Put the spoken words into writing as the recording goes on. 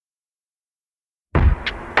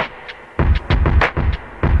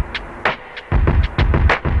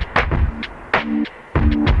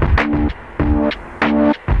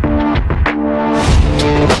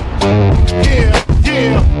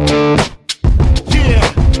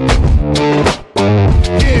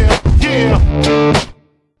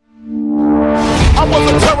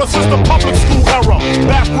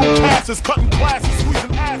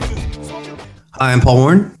Hi, I'm Paul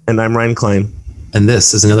Warren. And I'm Ryan Klein. And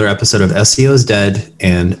this is another episode of SEO is Dead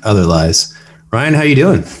and Other Lies. Ryan, how you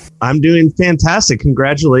doing? I'm doing fantastic.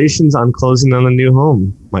 Congratulations on closing on a new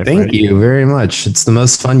home, my friend. Thank you very much. It's the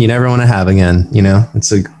most fun you never want to have again. You know,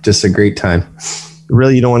 it's just a great time.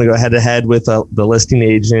 Really, you don't want to go head to head with the listing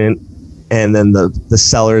agent and then the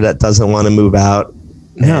seller that doesn't want to move out.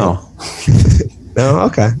 No. No,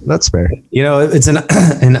 okay, that's fair. You know, it's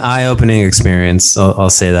an eye-opening experience. I'll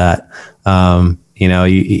say that. You know,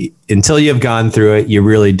 until you've gone through it, you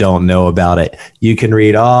really don't know about it. You can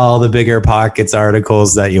read all the Bigger Pockets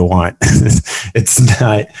articles that you want. It's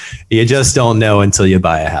not. You just don't know until you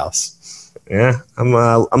buy a house. Yeah,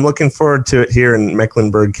 I'm looking forward to it here in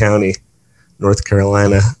Mecklenburg County, North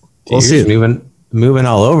Carolina. We'll see. Moving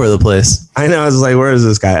all over the place. I know. I was like, where is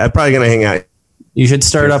this guy? I'm probably gonna hang out. You should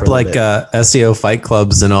start up like SEO fight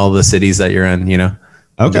clubs in all the cities that you're in, you know?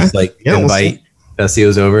 Okay. Just invite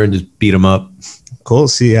SEOs over and just beat them up. Cool.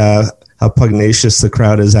 See how pugnacious the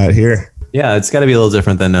crowd is out here. Yeah, it's got to be a little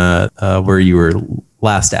different than where you were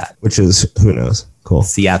last at. Which is, who knows? Cool.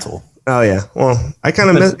 Seattle. Oh, yeah. Well, I kind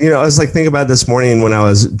of miss, I was like thinking about this morning when I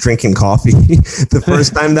was drinking coffee. The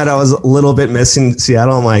first time that I was a little bit missing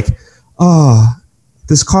Seattle, I'm like, oh,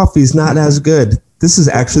 this coffee's not as good. This is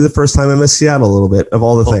actually the first time I miss Seattle a little bit of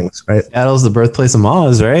all the things, right? Seattle's the birthplace of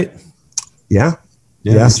Moz, right? Yeah.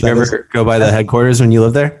 Yes. Did you ever go by the headquarters when you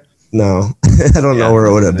lived there? No, I don't know where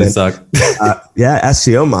it would have been. Yeah,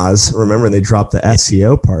 SEO Moz. Remember, they dropped the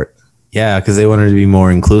SEO part. Yeah, because they wanted to be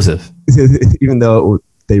more inclusive. Even though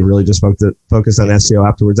they really just focused on SEO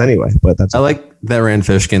afterwards anyway. But I like that Rand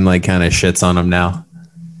Fishkin kind of shits on him now.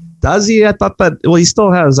 Does he? I thought that. Well, he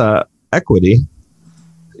still has equity.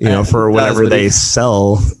 For whatever they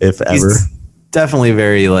sell, if ever. Definitely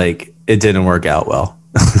very it didn't work out well.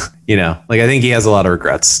 I think he has a lot of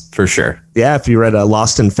regrets for sure. Yeah, if you read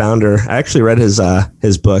Lost and Founder, I actually read his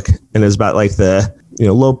book, and it's about the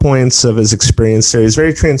low points of his experience there. He's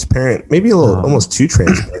very transparent, maybe a little almost too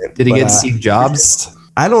transparent. Did he get Steve Jobs?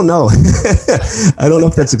 I don't know. I don't know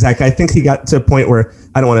if that's exact. I think he got to a point where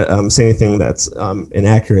I don't want to say anything that's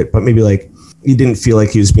inaccurate, but maybe he didn't feel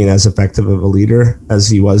like he was being as effective of a leader as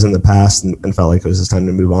he was in the past and felt like it was his time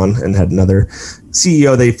to move on and had another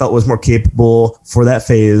CEO that he felt was more capable for that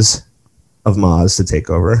phase of Moz to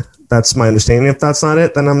take over. That's my understanding. If that's not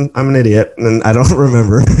it, then I'm an idiot and I don't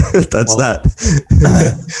remember. That.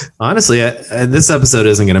 Honestly, this episode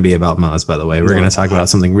isn't going to be about Moz, by the way. We're going to talk about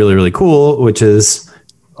something really, really cool, which is...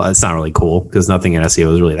 Well, it's not really cool because nothing in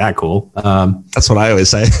SEO is really that cool. That's what I always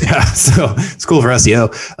say. Yeah, so it's cool for SEO.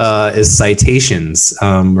 Is citations.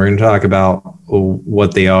 We're going to talk about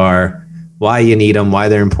what they are, why you need them, why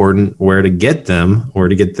they're important, where to get them, where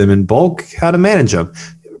to get them in bulk, how to manage them.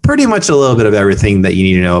 Pretty much a little bit of everything that you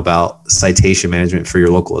need to know about citation management for your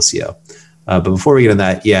local SEO. But before we get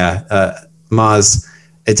into that, Moz,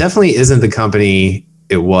 it definitely isn't the company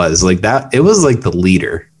it was. It was the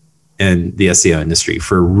leader in the SEO industry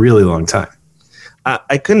for a really long time.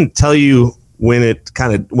 I couldn't tell you when it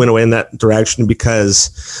kind of went away in that direction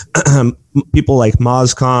because people like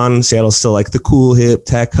MozCon, Seattle's still the cool hip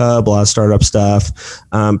tech hub, a lot of startup stuff.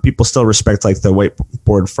 People still respect the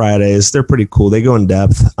Whiteboard Fridays. They're pretty cool. They go in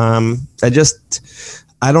depth.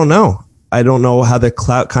 I don't know. I don't know how the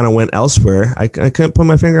clout kind of went elsewhere. I couldn't put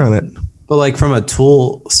my finger on it. But from a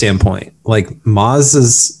tool standpoint,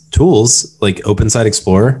 Moz's tools, OpenSite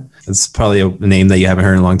Explorer, it's probably a name that you haven't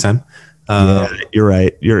heard in a long time. Yeah, you're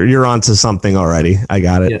right. You're onto something already. I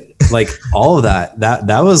got it. Yeah, all of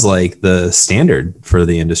that was the standard for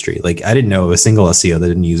the industry. I didn't know a single SEO that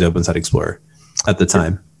didn't use OpenSite Explorer at the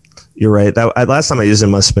time. You're right. Last time I used it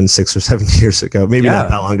must have been 6 or 7 years ago. Maybe not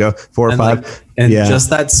that long ago, 4 or 5.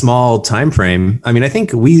 Just that small time frame. I mean, I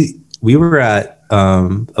think we were at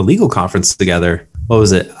a legal conference together. What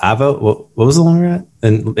was it? Avo? What was the one we were at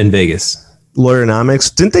in Vegas?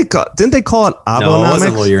 Lawyeronomics. Didn't they call it Avonomics? No, it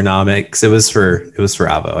wasn't Lawyeronomics. It was for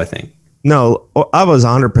Avo, I think. No, Avo's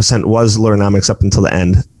 100% was Lawyeronomics up until the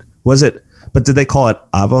end. Was it? But did they call it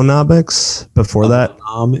Avonomics before that?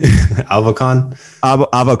 Avocon?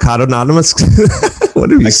 Avocadonomics?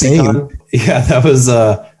 What are you saying? Yeah, that was.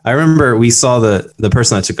 I remember we saw the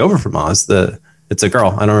person that took over from Moz. It's a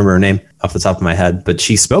girl. I don't remember her name off the top of my head, but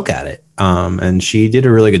she spoke at it, and she did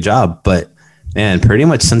a really good job. But man, pretty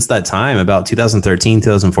much since that time, about 2013,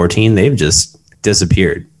 2014, they've just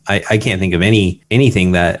disappeared. I can't think of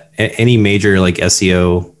anything that any major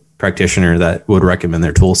SEO practitioner that would recommend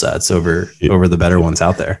their tool sets over the better ones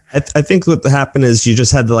out there. I think what happened is you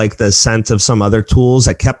just had the scent of some other tools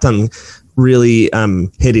that kept on really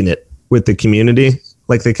hitting it with the community.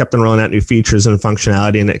 like they kept on rolling out new features and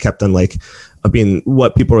functionality, and it kept on like being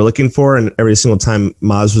what people were looking for. And every single time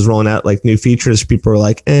Moz was rolling out like new features, people were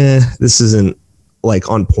like, this isn't like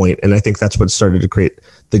on point. And I think that's what started to create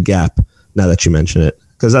the gap, now that you mention it.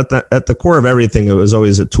 Because at the core of everything, it was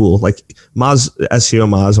always a tool. Like SEO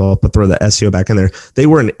Moz, I'll throw the SEO back in there. They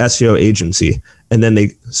were an SEO agency, and then they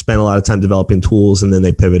spent a lot of time developing tools, and then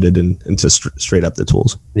they pivoted into straight up the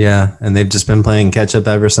tools. Yeah, and they've just been playing catch up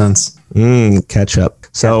ever since. Catch up.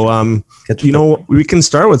 So, we can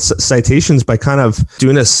start with citations by kind of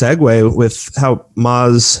doing a segue with how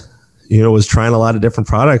Moz, was trying a lot of different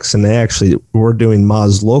products, and they actually were doing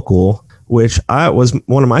Moz Local, which was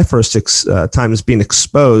one of my first times being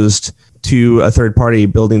exposed to a third party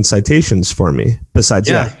building citations for me. Besides,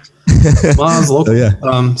 Moz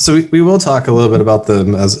Local. So we will talk a little bit about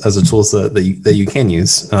them as a tools that you can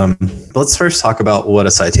use. But let's first talk about what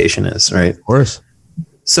a citation is, right? Of course.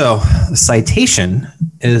 So a citation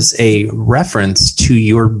is a reference to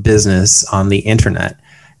your business on the internet.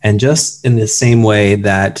 And just in the same way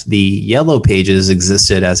that the Yellow Pages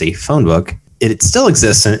existed as a phone book, it still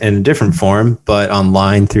exists in a different form, but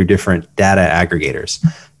online through different data aggregators.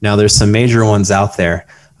 Now, there's some major ones out there.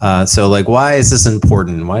 So like, why is this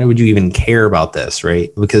important? Why would you even care about this,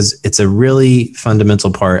 right? Because it's a really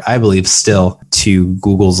fundamental part, I believe, still to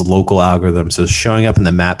Google's local algorithm. So showing up in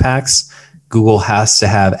the map packs, Google has to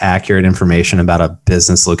have accurate information about a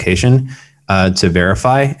business location to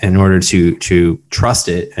verify in order to trust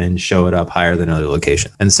it and show it up higher than other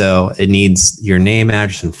locations. And so it needs your name,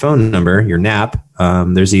 address, and phone number, your NAP.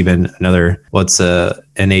 There's even another,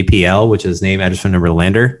 an APL, which is name, address, phone number,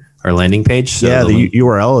 lander or landing page. So the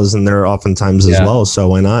URL is in there oftentimes as well. So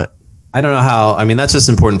why not? I don't know how. I mean, that's just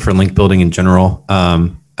important for link building in general,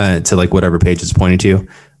 to like whatever page it's pointing to.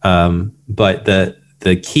 But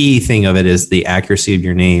the key thing of it is the accuracy of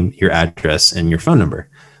your name, your address, and your phone number.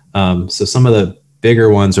 So some of the bigger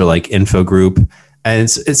ones are like Info Group, and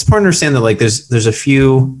it's important to understand that like there's a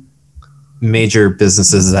few major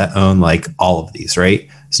businesses that own like all of these, right?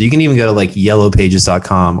 So you can even go to like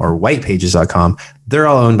yellowpages.com or whitepages.com. They're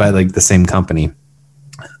all owned by like the same company,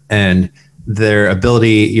 and your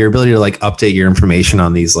ability to like update your information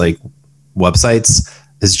on these like websites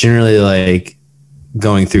is generally like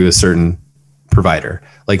going through a certain provider.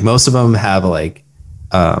 Like most of them have like,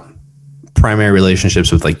 primary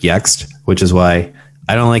relationships with like Yext, which is why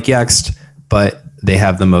I don't like Yext, but they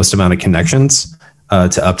have the most amount of connections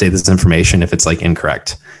to update this information if it's like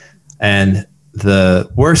incorrect. And the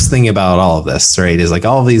worst thing about all of this, right, is like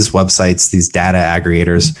all of these websites, these data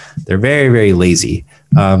aggregators, they're very, very lazy.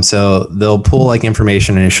 So they'll pull like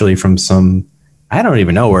information initially from some, I don't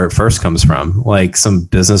even know where it first comes from, like some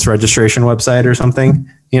business registration website or something,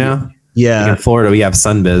 Yeah. Like in Florida, we have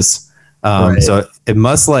Sunbiz. Right. So it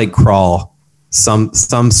must like crawl some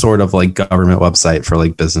sort of like government website for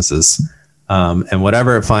like businesses. And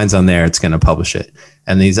whatever it finds on there, it's going to publish it.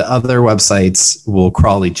 And these other websites will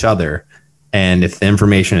crawl each other. And if the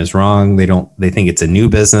information is wrong, they think it's a new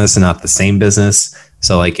business and not the same business.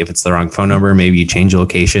 So like if it's the wrong phone number, maybe you change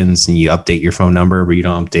locations and you update your phone number, but you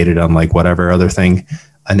don't update it on like whatever other thing.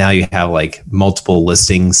 And now you have like multiple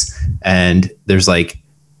listings, and there's like,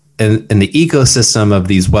 in the ecosystem of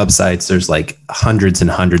these websites, there's like hundreds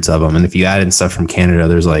and hundreds of them. And if you add in stuff from Canada,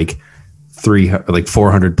 there's like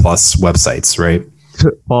 400 plus websites, right?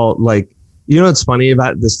 Well, like, what's funny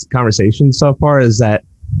about this conversation so far is that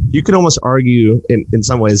you could almost argue in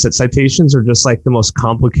some ways that citations are just like the most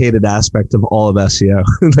complicated aspect of all of SEO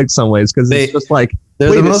in like some ways. Cause it's just like,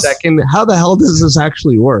 wait a second, how the hell does this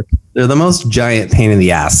actually work? They're the most giant pain in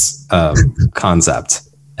the ass concept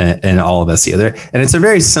in all of SEO. And it's a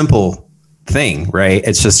very simple thing, right?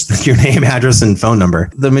 It's just your name, address, and phone number.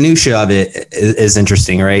 The minutia of it is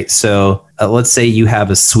interesting, right? So let's say you have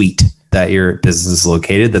a suite that your business is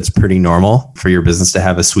located. That's pretty normal for your business to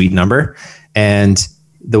have a suite number. And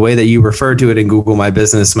the way that you refer to it in Google My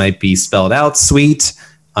Business might be spelled out suite.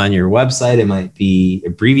 On your website, it might be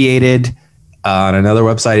abbreviated. On another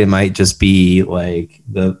website, it might just be like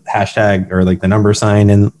the hashtag or like the number sign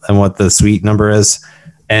and what the suite number is.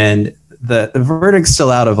 And the verdict's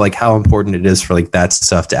still out of like how important it is for like that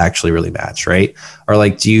stuff to actually really match, right? Or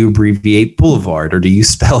like, do you abbreviate boulevard, or do you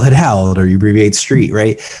spell it out, or you abbreviate street,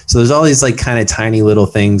 right? So there's all these like kind of tiny little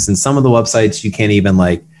things, and some of the websites you can't even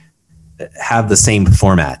like have the same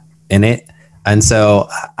format in it. And so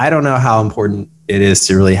I don't know how important it is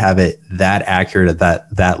to really have it that accurate at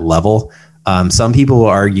that level. Some people will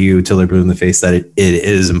argue till they're blue in the face that it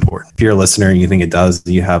is important. If you're a listener and you think it does,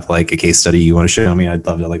 you have like a case study you want to show me, I'd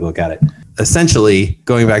love to like look at it. Essentially,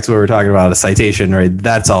 going back to what we're talking about, a citation, right?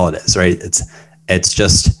 That's all it is, right? It's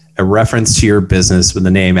just a reference to your business with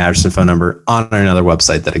the name, address, and phone number on another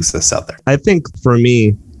website that exists out there. I think for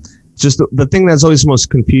me, just the thing that's always most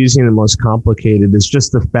confusing and most complicated is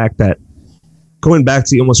just the fact that, going back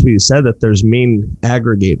to almost what you said, that there's main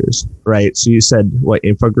aggregators, right? So you said what,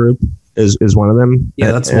 Infogroup is one of them?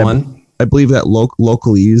 Yeah, that's one. I believe that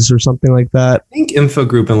Localese or something like that. I think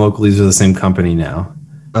Infogroup and Localese are the same company now.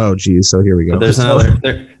 Oh, geez. So here we go. But there's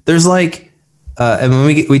another. There's like, and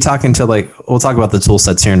when we talk into like, we'll talk about the tool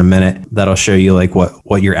sets here in a minute. That'll show you like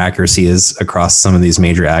what your accuracy is across some of these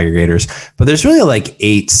major aggregators. But there's really like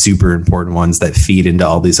 8 super important ones that feed into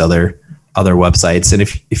all these other websites. And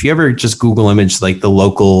if you ever just Google image like the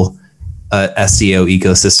local SEO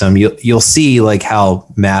ecosystem, you'll see like how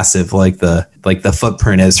massive like the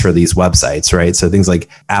footprint is for these websites, right? So things like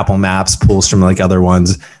Apple Maps pulls from like other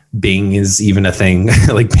ones. Bing is even a thing,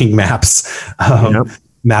 like Bing Maps. Yep.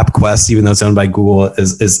 MapQuest, even though it's owned by Google,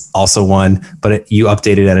 is also one, but you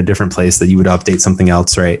update it at a different place that you would update something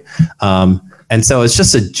else, right? And so it's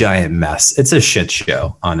just a giant mess. It's a shit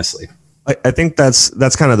show, honestly. I think that's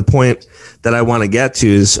kind of the point that I want to get to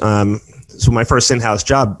is, so my first in-house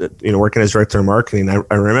job, working as director of marketing,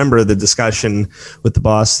 I remember the discussion with the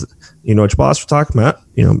boss, which boss we're talking about,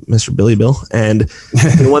 Mr. Billy Bill. And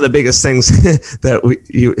one of the biggest things that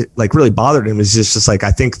really bothered him is just like,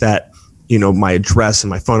 I think that, my address and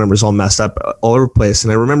my phone number is all messed up all over the place.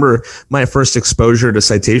 And I remember my first exposure to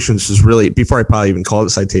citations was really, before I probably even called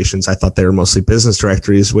it citations, I thought they were mostly business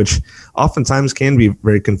directories, which oftentimes can be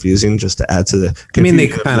very confusing, just to add to the confusion. I mean, they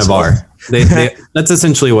kind of are. They that's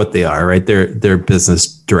essentially what they are, right? They're business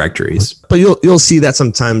directories. But you'll see that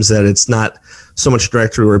sometimes that it's not so much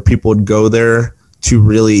directory where people would go there to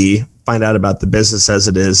really find out about the business as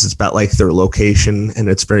it is. It's about like their location, and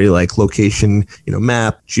it's very like location,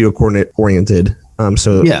 map, geo-coordinate oriented.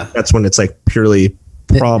 So yeah, that's when it's like purely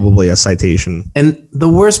probably a citation. And the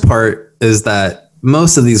worst part is that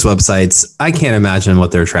most of these websites, I can't imagine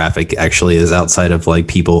what their traffic actually is outside of like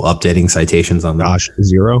people updating citations on them. Gosh,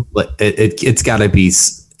 zero. Like it's got to be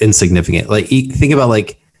insignificant. Like think about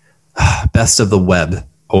like Best of the Web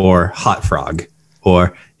or Hot Frog,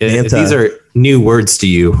 or if these are new words to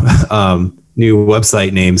you, new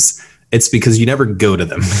website names, it's because you never go to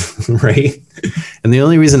them, right? And the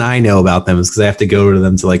only reason I know about them is because I have to go to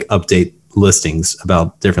them to like update listings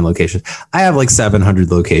about different locations. I have like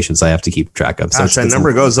 700 locations I have to keep track of. So that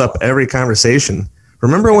number goes up every conversation.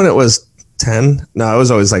 Remember when it was 10? No, it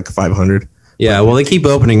was always like 500. Yeah, well, they keep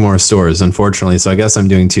opening more stores, unfortunately. So I guess I'm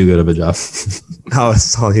doing too good of a job. Oh,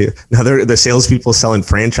 it's all you. Now the salespeople selling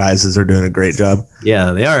franchises are doing a great job.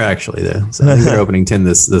 Yeah, they are actually. So they're opening 10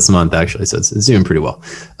 this month, actually. So it's doing pretty well.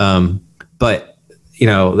 But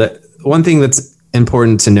that one thing that's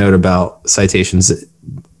important to note about citations,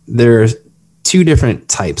 there are 2 different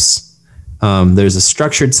types. There's a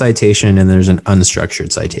structured citation and there's an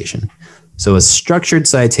unstructured citation. So a structured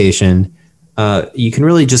citation, you can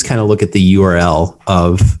really just kind of look at the URL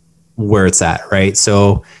of where it's at, right?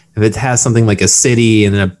 So if it has something like a city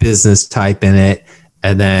and then a business type in it,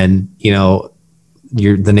 and then,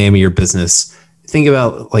 the name of your business, think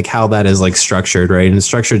about like how that is like structured, right? And it's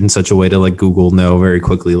structured in such a way to like Google know very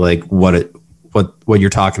quickly, like what you're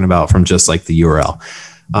talking about from just like the URL.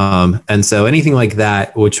 And so anything like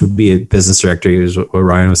that, which would be a business directory, is what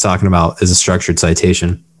Ryan was talking about, is a structured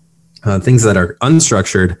citation. Things that are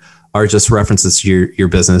unstructured are just references to your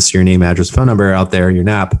business, your name, address, phone number out there, your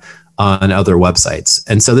NAP on other websites.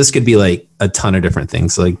 And so this could be like a ton of different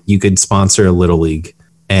things. Like you could sponsor a Little League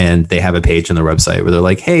and they have a page on their website where they're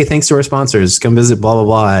like, hey, thanks to our sponsors, come visit blah, blah,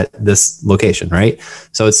 blah at this location, right?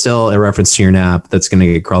 So it's still a reference to your NAP that's going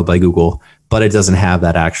to get crawled by Google, but it doesn't have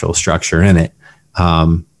that actual structure in it.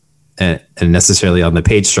 And necessarily on the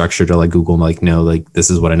page structure to like Google, like, no, like this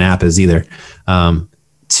is what an app is either.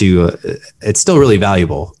 It's still really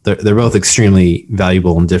valuable. They're both extremely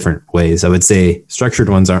valuable in different ways. I would say structured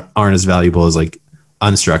ones aren't as valuable as like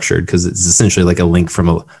unstructured, because it's essentially like a link from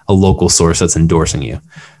a local source that's endorsing you.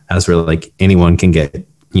 As where like anyone can get,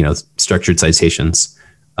 structured citations,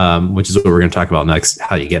 which is what we're going to talk about next,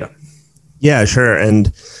 how you get them. Yeah, sure.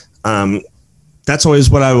 And that's always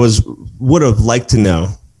what I would have liked to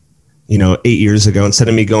know, 8 years ago, instead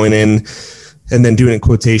of me going in and then doing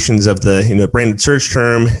quotations of the branded search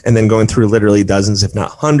term and then going through literally dozens, if not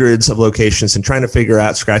hundreds of locations and trying to figure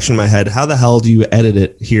out, scratching my head, how the hell do you edit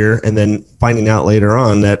it here? And then finding out later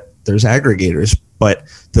on that there's aggregators. But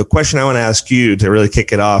the question I want to ask you to really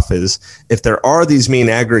kick it off is, if there are these main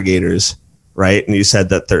aggregators, right? And you said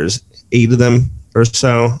that there's 8 of them or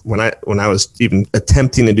so. When I was even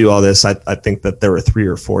attempting to do all this, I think that there were 3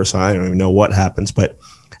 or 4, so I don't even know what happens. But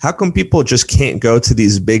how come people just can't go to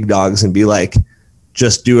these big dogs and be like,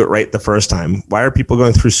 just do it right the first time? Why are people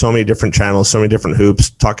going through so many different channels, so many different hoops,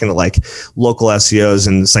 talking to like local SEOs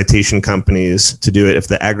and citation companies to do it if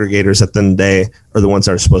the aggregators at the end of the day are the ones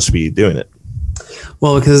that are supposed to be doing it?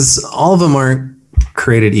 Well, because all of them aren't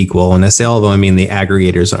created equal. And I say all of them, I mean the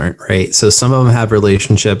aggregators aren't, right? So some of them have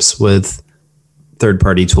relationships with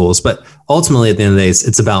third-party tools, but ultimately at the end of the day,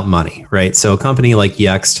 it's about money, right? So a company like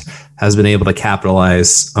Yext has been able to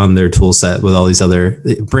capitalize on their tool set with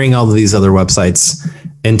bring all of these other websites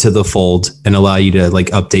into the fold and allow you to like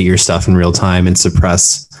update your stuff in real time and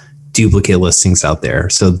suppress duplicate listings out there.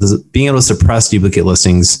 So being able to suppress duplicate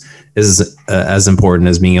listings is as important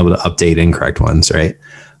as being able to update incorrect ones, right?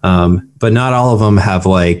 But not all of them have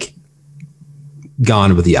like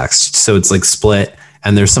gone with Yext. So it's like split,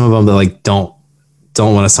 and there's some of them that like don't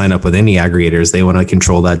want to sign up with any aggregators. They want to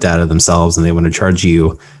control that data themselves, and they want to charge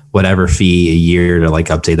you whatever fee a year to like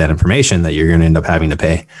update that information that you're going to end up having to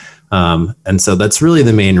pay. And so that's really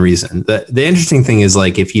the main reason. The interesting thing is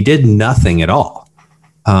like, if you did nothing at all,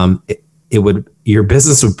 your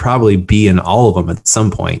business would probably be in all of them at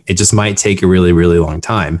some point. It just might take a really, really long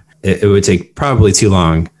time. It would take probably too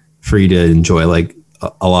long for you to enjoy like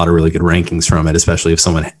a lot of really good rankings from it, especially if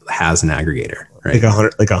someone has an aggregator, right?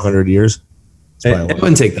 Like 100 years. It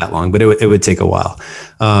wouldn't take that long, but it would take a while.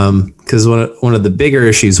 Because one of the bigger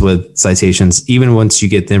issues with citations, even once you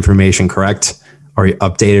get the information correct or you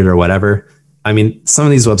update it or whatever, I mean, some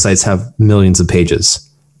of these websites have millions of pages.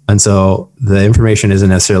 And so the information isn't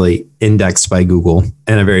necessarily indexed by Google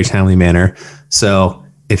in a very timely manner. So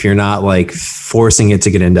if you're not like forcing it to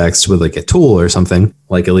get indexed with like a tool or something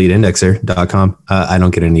like eliteindexer.com, I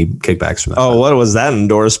don't get any kickbacks from that. Oh, what was that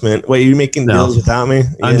endorsement? Wait, you're making deals without me?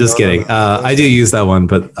 I'm just kidding. I do use that one,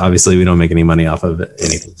 but obviously we don't make any money off of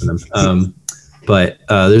anything from them. But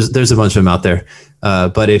there's a bunch of them out there.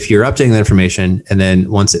 But if you're updating the information and then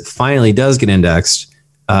once it finally does get indexed,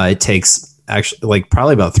 it takes actually like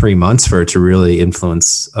probably about 3 months for it to really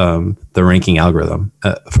influence the ranking algorithm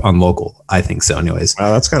on local. I think so anyways.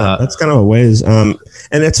 Wow, that's kind of a ways. And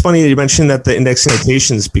it's funny you mentioned that the indexing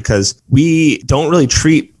citations, because we don't really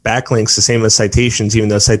treat backlinks the same as citations, even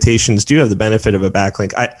though citations do have the benefit of a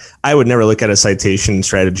backlink. I would never look at a citation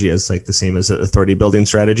strategy as like the same as an authority building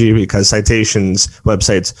strategy, because citations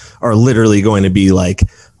websites are literally going to be like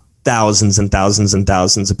thousands and thousands and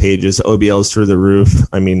thousands of pages, OBLs through the roof.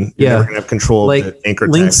 I mean, you're never gonna have control like of the anchor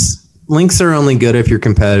links. text. Links are only good if your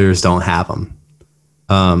competitors don't have them.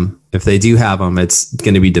 If they do have them, it's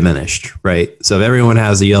going to be diminished, right? So if everyone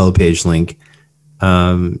has a yellow page link,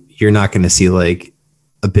 you're not going to see like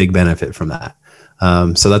a big benefit from that.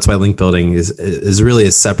 So that's why link building is really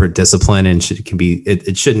a separate discipline, and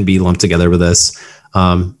it shouldn't be lumped together with this.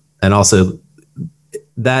 And also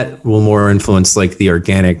that will more influence like the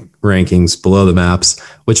organic rankings below the maps,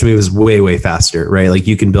 which moves way, way faster, right? Like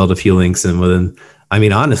you can build a few links and within, I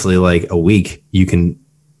mean, honestly, like a week, you can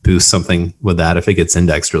boost something with that if it gets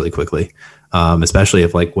indexed really quickly. Especially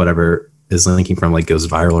if like whatever is linking from like goes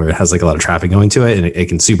viral or it has like a lot of traffic going to it, and it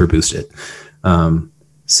can super boost it.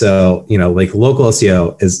 So, like local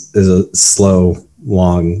SEO is a slow,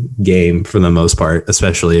 long game for the most part,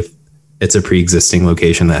 especially if it's a pre-existing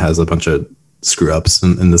location that has a bunch of screw ups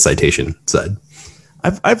in the citation side.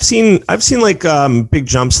 I've seen like big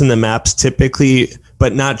jumps in the maps typically,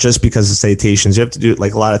 but not just because of citations. You have to do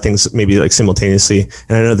like a lot of things maybe like simultaneously.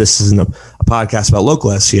 And I know this isn't a podcast about local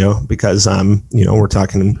SEO because we're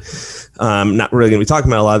talking not really going to be talking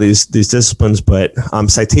about a lot of these disciplines, but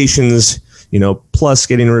citations, plus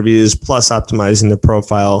getting reviews, plus optimizing the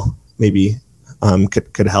profile maybe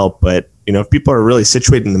could help. But if people are really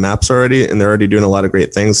situated in the maps already and they're already doing a lot of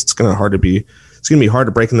great things, it's going to be hard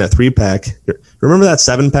to break in that 3-pack. Remember that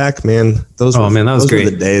 7-pack, man? That was great.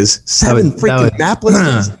 Were the days. Seven freaking map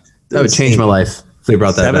listings. That would change my life if they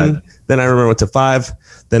brought that back. Then I remember went to 5.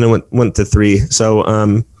 Then it went to 3.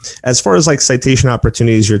 So as far as like citation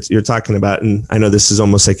opportunities you're talking about, and I know this is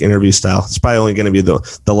almost like interview style. It's probably only going to be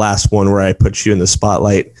the last one where I put you in the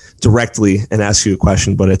spotlight directly and ask you a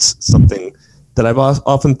question, but it's something that I've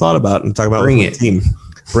often thought about and talk about with my team.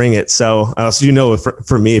 Bring it. So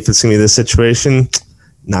for me, if it's going to be this situation,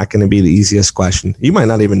 not going to be the easiest question. You might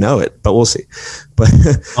not even know it, but we'll see. But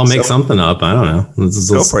I'll make something up. I don't know.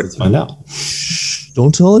 Let's find out.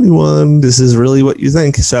 Don't tell anyone. This is really what you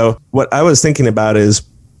think. So what I was thinking about is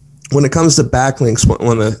when it comes to backlinks,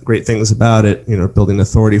 one of the great things about it, building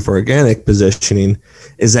authority for organic positioning,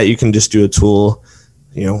 is that you can just do a tool,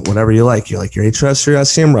 whatever you like. You like your Ahrefs or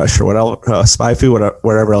SEMrush or whatever, SpyFu,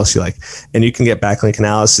 whatever else you like. And you can get backlink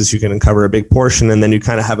analysis. You can uncover a big portion, and then you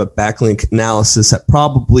kind of have a backlink analysis that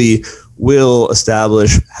probably will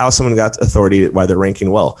establish how someone got authority, why they're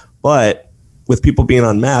ranking well. But with people being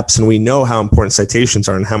on maps, and we know how important citations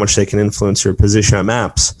are and how much they can influence your position on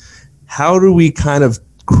maps, how do we kind of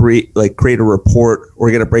create a report or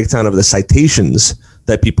get a breakdown of the citations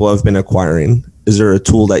that people have been acquiring? Is there a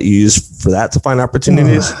tool that you use for that to find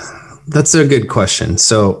opportunities? That's a good question.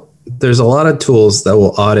 So there's a lot of tools that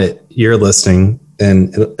will audit your listing,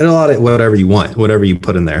 and it'll audit whatever you want, whatever you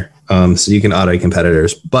put in there. So you can audit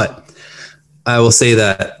competitors. But I will say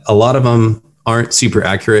that a lot of them aren't super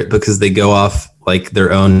accurate because they go off like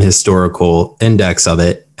their own historical index of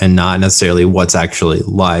it and not necessarily what's actually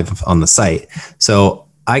live on the site. So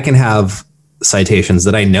I can have citations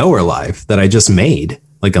that I know are live that I just made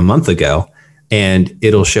like a month ago, and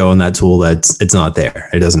it'll show in that tool that it's not there.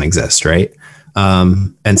 It doesn't exist, right?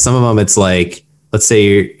 And some of them, it's like, let's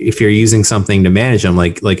say if you're using something to manage them,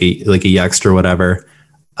 like a Yext or whatever,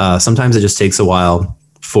 sometimes it just takes a while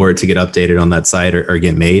for it to get updated on that site or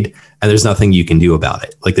get made, and there's nothing you can do about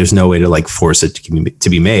it. Like there's no way to like force it to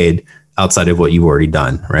be made outside of what you've already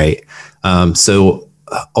done, right? So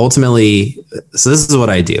ultimately, so this is what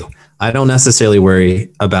I do. I don't necessarily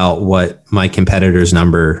worry about what my competitor's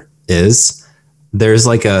number is. There's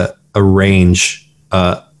like a range.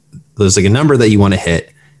 There's like a number that you want to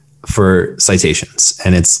hit for citations,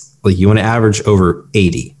 and it's like you want to average over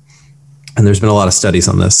 80. And there's been a lot of studies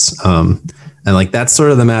on this. And like that's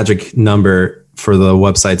sort of the magic number for the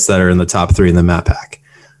websites that are in the top 3 in the map pack.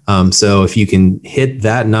 So if you can hit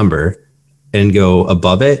that number and go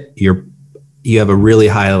above it, you have a really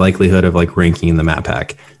high likelihood of like ranking in the map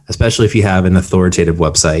pack, especially if you have an authoritative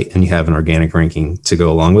website and you have an organic ranking to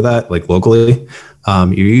go along with that, like locally.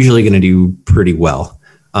 You're usually going to do pretty well.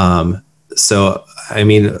 So, I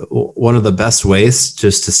mean, one of the best ways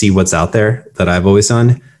just to see what's out there that I've always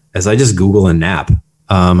done is I just Google a NAP.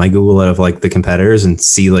 I Google it of like the competitors and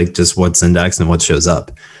see like just what's indexed and what shows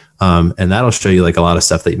up. And that'll show you like a lot of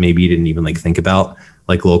stuff that maybe you didn't even like think about,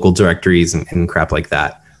 like local directories and crap like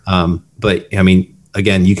that. But I mean,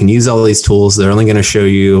 again, you can use all these tools. They're only going to show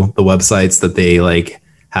you the websites that they like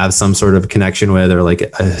have some sort of connection with or like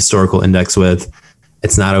a historical index with.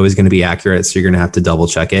 It's not always going to be accurate, so you're going to have to double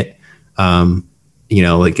check it.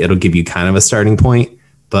 Like it'll give you kind of a starting point.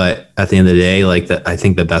 But at the end of the day, like I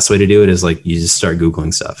think the best way to do it is like you just start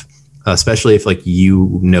Googling stuff, especially if like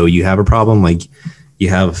you have a problem, like you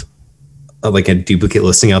have like a duplicate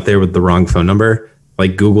listing out there with the wrong phone number.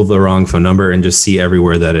 Like Google the wrong phone number and just see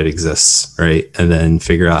everywhere that it exists, right? And then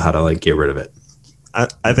figure out how to like get rid of it.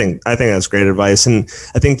 I think that's great advice, and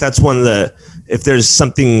I think that's one of the, if there's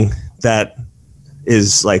something that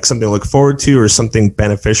is like something to look forward to or something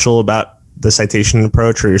beneficial about the citation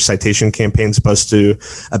approach or your citation campaign as opposed to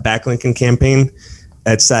a backlinking campaign,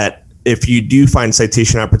 it's that if you do find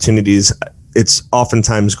citation opportunities, it's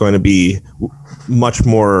oftentimes going to be much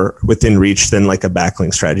more within reach than like a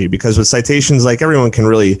backlink strategy, because with citations, like everyone can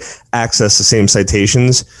really access the same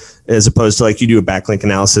citations, as opposed to like you do a backlink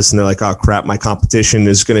analysis and they're like, oh crap, my competition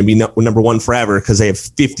is going to be number one forever because they have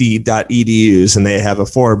 50 .edus and they have a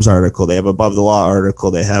Forbes article, they have above the law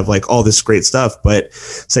article, they have like all this great stuff. But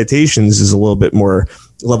citations is a little bit more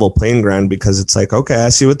level playing ground, because it's like, okay, I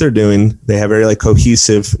see what they're doing. They have very like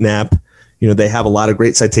cohesive NAP. They have a lot of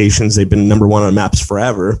great citations. They've been number one on maps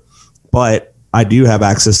forever, but I do have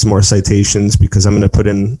access to more citations because I'm going to put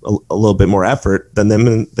in a little bit more effort than them,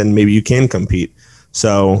 and then maybe you can compete.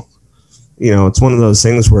 So, it's one of those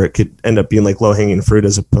things where it could end up being like low hanging fruit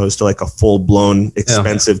as opposed to like a full blown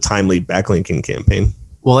expensive, timely backlinking campaign.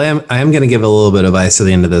 Well, I am going to give a little bit of advice at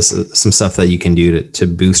the end of this, some stuff that you can do to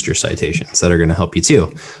boost your citations that are going to help you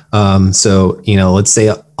too. So, let's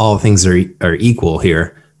say all things are equal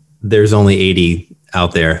here. There's only 80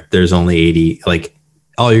 out there. There's only 80, like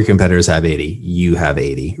all your competitors have 80. You have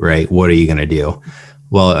 80, right? What are you going to do?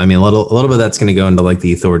 Well, I mean, a little bit of that's going to go into like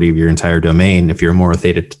the authority of your entire domain. If you're a more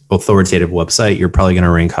authoritative website, you're probably going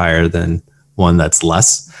to rank higher than one that's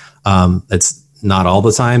less. It's not all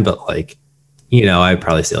the time, but like, I'd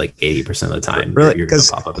probably say like 80% of the time. Really?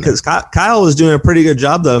 Because Kyle was doing a pretty good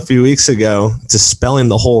job though a few weeks ago dispelling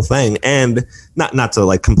the whole thing, and not to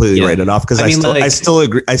like completely write it off, because I still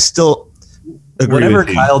agree. I still agree. Whatever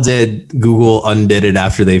Kyle did, Google undid it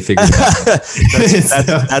after they figured it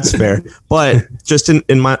out. That's fair. But just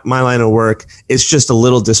in my line of work, it's just a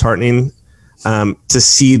little disheartening to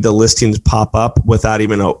see the listings pop up without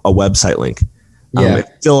even a website link.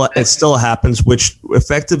 It still happens, which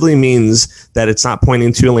effectively means that it's not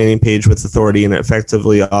pointing to a landing page with authority, and it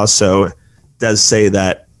effectively also does say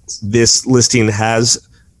that this listing has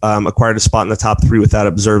acquired a spot in the top 3 without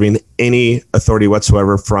observing any authority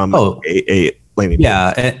whatsoever from a landing page.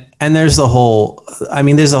 Yeah, and there's a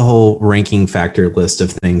whole ranking factor list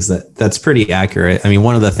of things that's pretty accurate. I mean,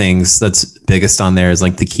 one of the things that's biggest on there is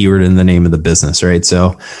like the keyword in the name of the business, right?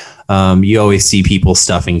 So you always see people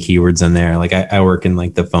stuffing keywords in there. Like I work in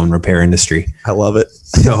like the phone repair industry. I love it.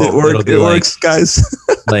 So it works, guys.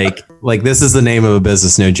 like this is the name of a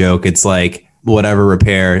business, no joke. It's like whatever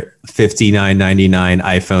repair, $59.99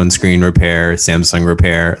 iPhone screen repair, Samsung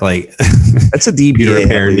repair, like that's a DBA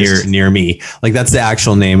repair near me. Like that's the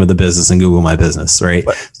actual name of the business in Google My Business, right?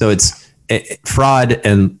 So it's fraud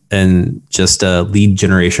and just lead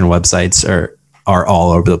generation websites are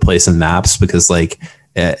all over the place in maps because like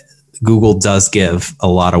Google does give a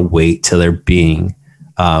lot of weight to there being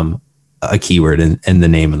a keyword in the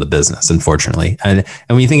name of the business, unfortunately. And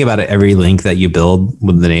when you think about it, every link that you build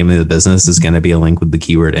with the name of the business is going to be a link with the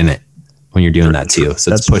keyword in it when you're doing that too.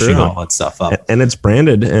 So it's pushing all that stuff up. And it's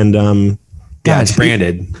branded. And it's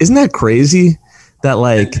branded. Isn't that crazy that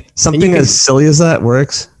like something as silly as that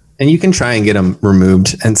works? And you can try and get them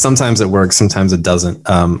removed. And sometimes it works, sometimes it doesn't.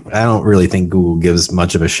 I don't really think Google gives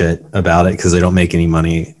much of a shit about it because they don't make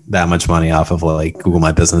that much money off of like Google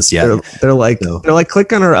My Business yet. They're like,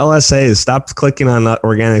 click on our LSAs. Stop clicking on that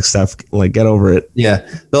organic stuff. Like, get over it. Yeah.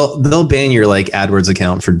 They'll ban your like AdWords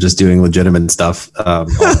account for just doing legitimate stuff all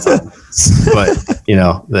the time. But you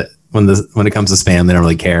know, that when it comes to spam, they don't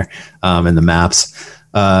really care in the maps.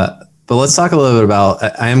 But let's talk a little bit about,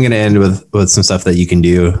 I am going to end with some stuff that you can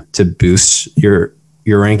do to boost your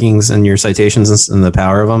rankings and your citations and the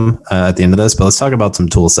power of them at the end of this. But let's talk about some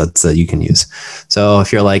tool sets that you can use. So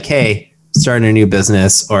if you're like, hey, starting a new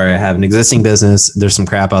business or I have an existing business, there's some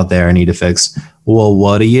crap out there I need to fix. Well,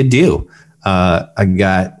 what do? I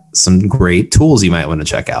got some great tools you might want to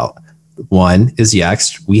check out. One is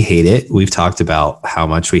Yext. We hate it. We've talked about how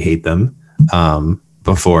much we hate them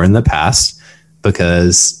before in the past.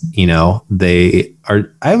 Because, you know, they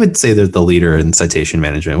are, I would say they're the leader in citation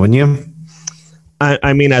management, wouldn't you?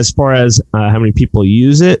 I mean, as far as how many people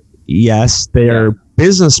use it, yes, their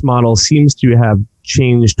business model seems to have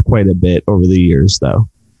changed quite a bit over the years, though.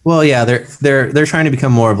 Well, yeah, they're trying to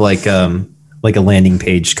become more of like a landing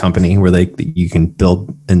page company where you can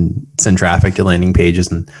build and send traffic to landing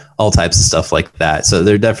pages and all types of stuff like that. So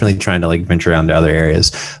they're definitely trying to like venture around to other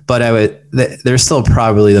areas, but they're still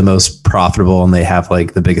probably the most profitable and they have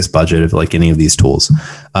like the biggest budget of like any of these tools.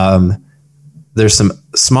 There's some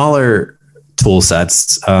smaller tool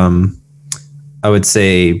sets. I would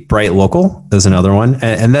say Bright Local is another one.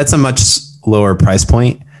 And that's a much lower price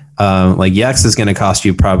point. Like Yext is going to cost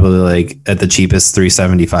you probably like at the cheapest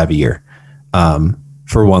 $375 a year.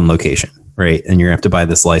 For one location, right? And you're gonna have to buy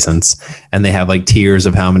this license, and they have like tiers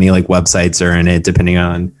of how many like websites are in it. Depending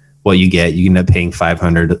on what you get, you end up paying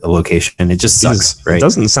 $500 a location. It just sucks, right? It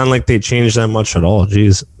doesn't sound like they changed that much at all.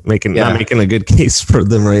 Jeez, not making a good case for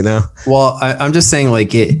them right now. Well, I'm just saying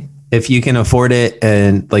like if you can afford it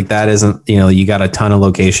and like that isn't, you know, you got a ton of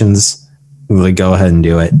locations, like go ahead and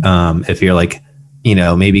do it. If you're like, you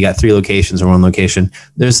know, maybe you got 3 locations or 1 location.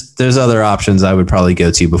 There's other options I would probably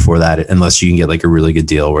go to before that, unless you can get like a really good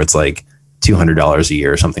deal where it's like $200 a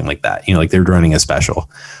year or something like that. You know, like they're running a special.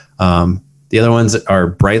 The other ones are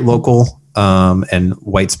Bright Local and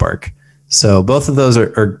Whitespark. So both of those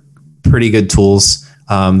are pretty good tools.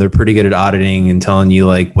 They're pretty good at auditing and telling you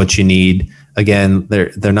like what you need. Again,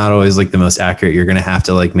 they're not always like the most accurate. You're going to have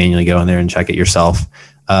to like manually go in there and check it yourself.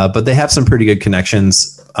 But they have some pretty good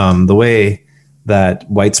connections. The way that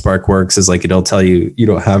Whitespark works is like it'll tell you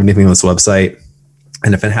don't have anything on this website,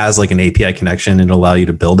 and if it has like an API connection, it'll allow you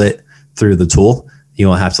to build it through the tool. You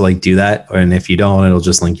won't have to like do that, and if you don't, it'll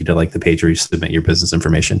just link you to like the page where you submit your business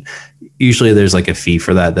information. Usually there's like a fee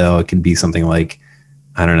for that though. It can be something like,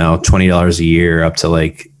 I don't know, $20 a year up to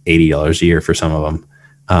like $80 a year for some of them.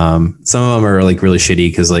 Some of them are like really shitty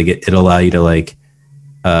because like it'll allow you to like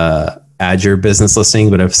add your business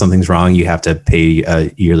listing, but if something's wrong, you have to pay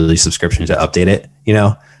a yearly subscription to update it, you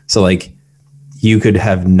know? So like you could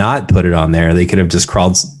have not put it on there. They could have just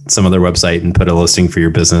crawled some other website and put a listing for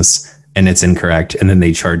your business and it's incorrect. And then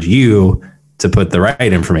they charge you to put the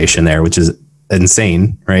right information there, which is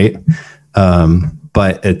insane. Right.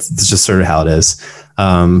 But it's just sort of how it is.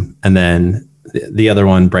 And then the other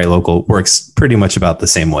one, Bright Local, works pretty much about the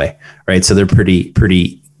same way. Right. So they're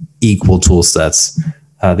pretty equal tool sets.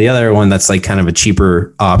 The other one that's like kind of a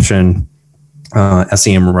cheaper option,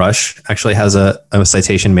 SEMrush, actually has a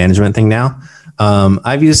citation management thing now.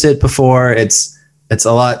 I've used it before. It's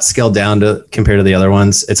a lot scaled down to compared to the other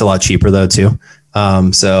ones. It's a lot cheaper though too.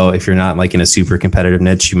 So if you're not like in a super competitive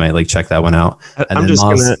niche, you might like check that one out. I'm just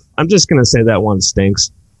gonna say that one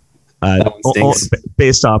stinks. That one stinks.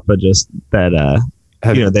 Based off of just that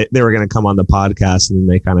they were going to come on the podcast and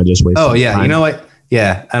they kind of just wasted. Oh yeah, time. you know what?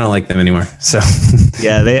 Yeah, I don't like them anymore. So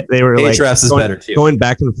yeah, they were like Ahrefs is better too. Going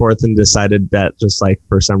back and forth and decided that just like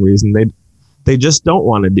for some reason they just don't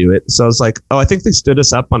want to do it. So I was like, oh, I think they stood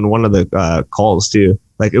us up on one of the calls too.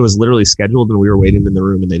 Like it was literally scheduled and we were waiting in the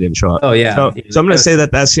room and they didn't show up. Oh yeah. So I'm going to say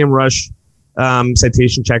that the SEMrush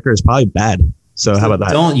citation checker is probably bad. So how about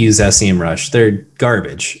that? Don't use SEMrush. They're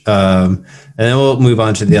garbage. And then we'll move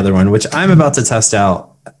on to the other one, which I'm about to test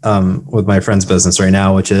out with my friend's business right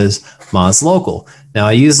now, which is Moz Local. Now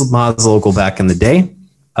I used Moz Local back in the day.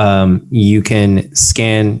 You can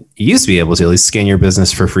scan, you used to be able to at least scan your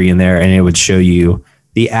business for free in there, and it would show you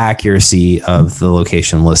the accuracy of the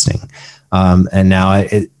location listing. And now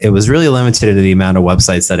it was really limited to the amount of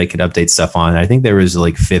websites that it could update stuff on. I think there was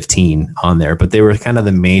like 15 on there, but they were kind of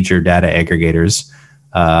the major data aggregators.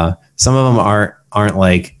 Some of them aren't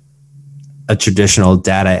like a traditional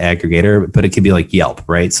data aggregator, but it could be like Yelp,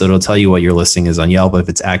 right? So it'll tell you what your listing is on Yelp. If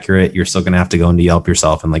it's accurate, you're still going to have to go into Yelp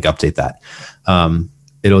yourself and like update that.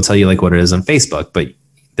 It'll tell you like what it is on Facebook, but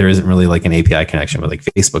there isn't really like an API connection with like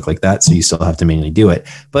Facebook like that. So you still have to manually do it,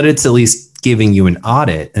 but it's at least giving you an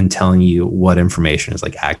audit and telling you what information is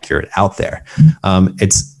like accurate out there.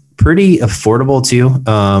 It's pretty affordable too.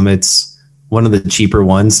 It's one of the cheaper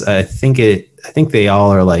ones. I think they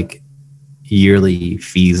all are like yearly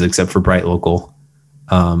fees except for Bright Local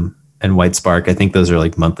and Whitespark. I think those are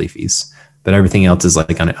like monthly fees, but everything else is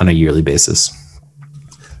like on a yearly basis.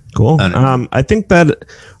 Cool. I think that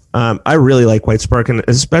I really like Whitespark, and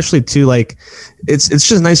especially too, like it's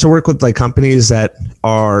just nice to work with like companies that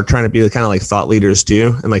are trying to be kind of like thought leaders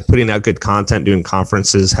too, and like putting out good content, doing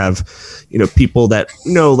conferences, have people that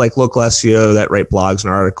know like local SEO that write blogs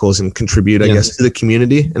and articles and contribute, I guess, to the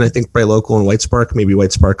community. And I think Bright Local and Whitespark, maybe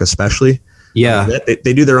Whitespark especially,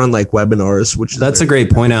 they do their own like webinars, which that's a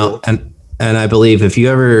great point out. And I believe if you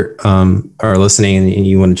ever are listening and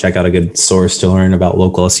you want to check out a good source to learn about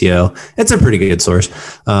local SEO, it's a pretty good source,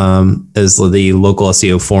 is the Local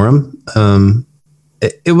SEO Forum.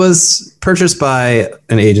 It was purchased by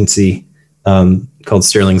an agency called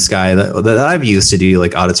Sterling Sky that I've used to do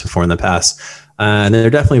like audits before in the past. And they're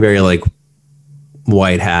definitely very like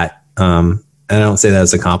white hat. And I don't say that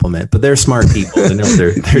as a compliment, but they're smart people. They know what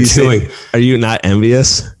they're doing. Are you not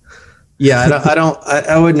envious? Yeah,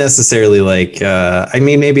 I wouldn't necessarily like, I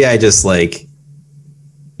mean, maybe I just like,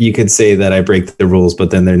 you could say that I break the rules,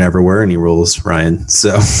 but then there never were any rules, Ryan.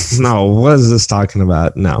 So no, what is this talking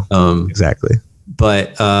about? No, exactly.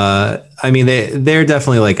 But I mean, they're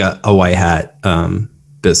definitely like a white hat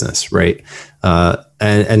business, right?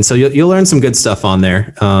 And so you'll learn some good stuff on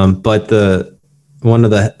there. But one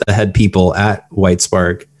of the head people at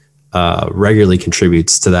Whitespark regularly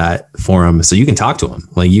contributes to that forum, so you can talk to him.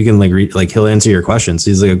 Like you can like he'll answer your questions.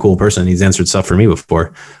 He's like a cool person. He's answered stuff for me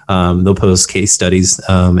before. They'll post case studies.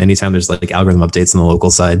 Anytime there's like algorithm updates on the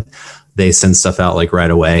local side, they send stuff out like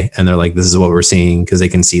right away, and they're like, "This is what we're seeing," because they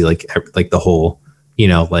can see like the whole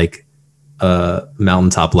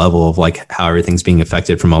mountaintop level of like how everything's being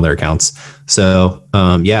affected from all their accounts. So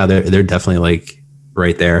they're definitely like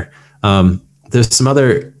right there. There's some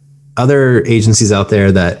other agencies out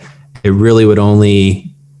there that it really would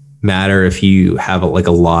only matter if you have a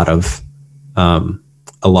lot of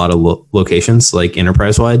locations like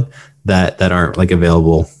enterprise wide that aren't like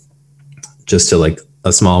available just to like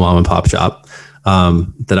a small mom and pop shop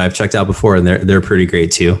that I've checked out before, and they're pretty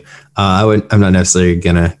great too. I'm not necessarily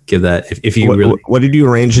gonna give that if you what did you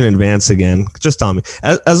arrange in advance again? Just tell me.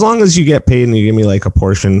 As long as you get paid and you give me like a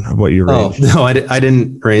portion of what you arranged. Oh no, I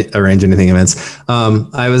didn't arrange anything in advance.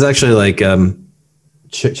 I was actually like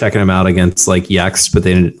checking them out against like Yext, but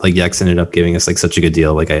Yext ended up giving us like such a good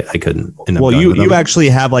deal. Like I couldn't end up. Well, you actually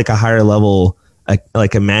have like a higher level,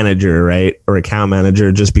 like a manager, right? Or account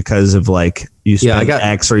manager, just because of like you spend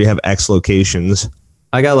X or you have X locations.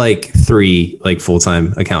 I got like 3 like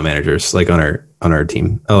full-time account managers like on our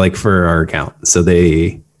team, like for our account. So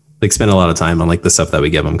they like spend a lot of time on like the stuff that we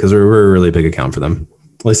give them, because we're a really big account for them.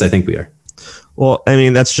 At least I think we are. Well, I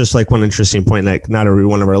mean, that's just like one interesting point, that not every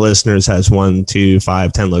one of our listeners has 1, 2,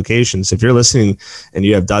 5, 10 locations. If you're listening and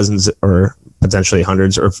you have dozens or potentially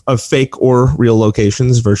hundreds of fake or real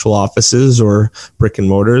locations, virtual offices or brick and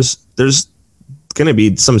mortars, there's going to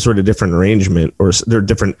be some sort of different arrangement, or there are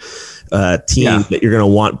different teams that you're going to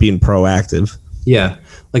want being proactive. Yeah.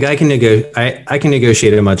 Like I can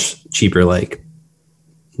negotiate a much cheaper like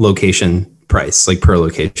location price, like per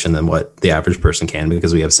location, than what the average person can,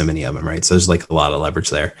 because we have so many of them, right? So there's like a lot of leverage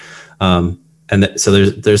there. So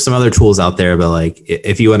there's some other tools out there, but like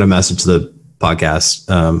if you want to message the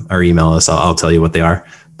podcast or email us, I'll tell you what they are.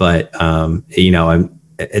 But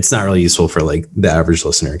it's not really useful for like the average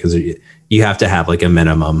listener because you have to have like a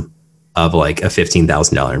minimum of like a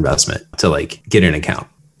 $15,000 investment to like get an account.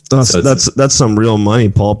 That's some real money,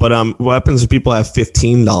 Paul. But what happens if people have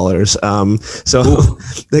 $15? So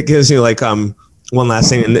that gives you like one last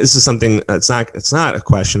thing, and this is something it's not a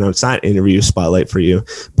question, it's not interview spotlight for you,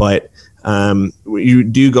 but you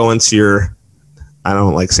do go into your, I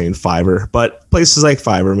don't like saying Fiverr, but places like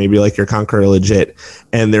Fiverr, maybe like your Conquer Legit,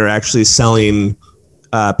 and they're actually selling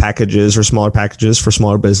packages or smaller packages for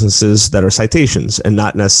smaller businesses that are citations and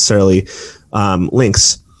not necessarily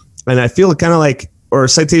links. And I feel kind of like, or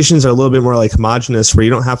citations are a little bit more like homogenous, where you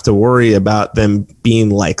don't have to worry about them being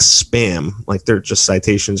like spam, like they're just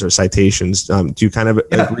citations or citations. Do you kind of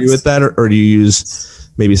agree with that, or do you use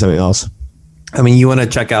maybe something else? I mean, you want to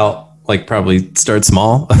check out, like probably start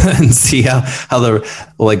small and see how the,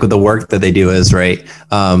 like with the work that they do is, right?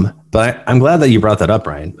 But I'm glad that you brought that up,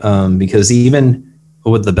 Ryan, because even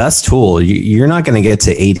with the best tool, you're not going to get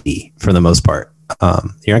to 80 for the most part.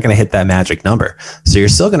 You're not going to hit that magic number. So you're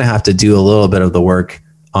still going to have to do a little bit of the work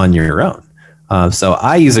on your own. So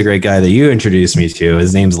I use a great guy that you introduced me to.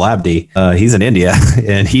 His name's Labdi. He's in India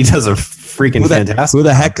and he does a freaking fantastic. Who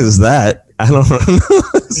the heck is that? I don't know.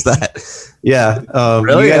 Is that? Yeah.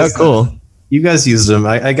 Really? Guys, cool. You guys used them.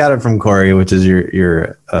 I got it from Corey, which is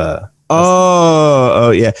your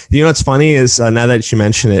Oh, yeah. You know what's funny is now that you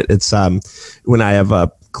mention it, it's when I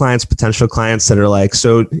have potential clients that are like,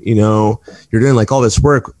 so, you know, you're doing like all this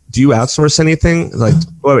work. Do you outsource anything? Like,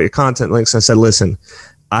 what about your content links? I said, listen,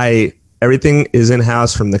 everything is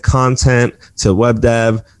in-house, from the content to web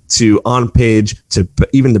dev to on page to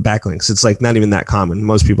even the backlinks. It's like not even that common.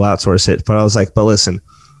 Most people outsource it. But I was like, but listen,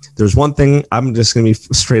 there's one thing I'm just going to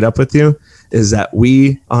be straight up with you, is that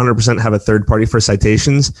we 100% have a third party for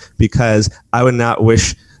citations, because I would not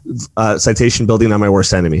wish citation building on my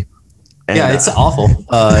worst enemy. And, yeah, it's awful.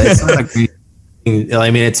 It's not I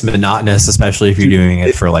mean, it's monotonous, especially if you're doing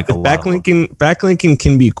it for like a backlinking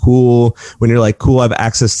can be cool when you're like, cool, I have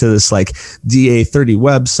access to this like DA30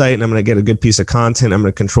 website, and I'm going to get a good piece of content. I'm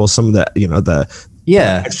going to control some of the, you know, the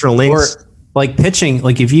extra links. Or like pitching,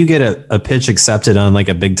 like if you get a pitch accepted on like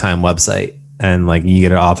a big time website and like you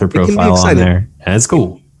get an author profile on there, and it's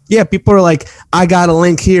cool. Yeah, people are like, I got a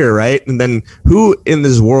link here, right? And then who in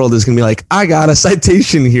this world is going to be like, I got a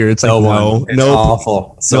citation here? It's like, no,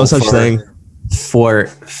 awful. So no such thing. For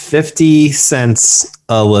 50 cents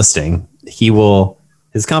a listing,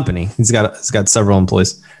 his company, he's got several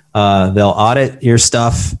employees. They'll audit your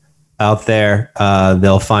stuff out there.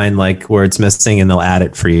 They'll find like where it's missing and they'll add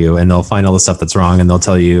it for you, and they'll find all the stuff that's wrong and they'll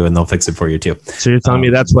tell you and they'll fix it for you too. So you're telling me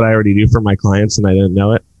that's what I already do for my clients and I didn't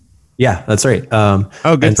know it? Yeah, that's right. Good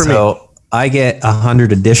for me. So I get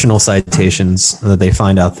 100 additional citations that they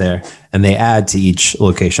find out there, and they add to each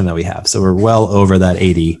location that we have. So we're well over that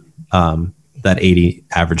 80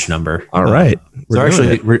 average number. All right.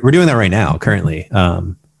 We're doing that right now, currently,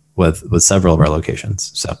 with several of our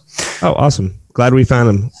locations. So, awesome! Glad we found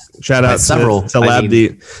him. Shout out to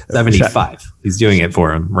Labdi. 75. He's doing it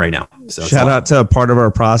for him right now. So shout out to a part of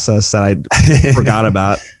our process that I forgot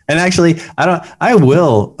about. And actually, I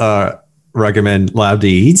will recommend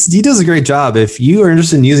Labdi. He does a great job. If you are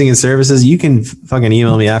interested in using his services, you can fucking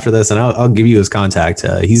email me after this and I'll give you his contact.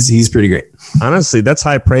 He's pretty great. Honestly, that's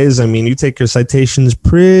high praise. I mean, you take your citations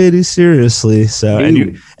pretty seriously. So and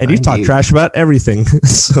you talk trash about everything.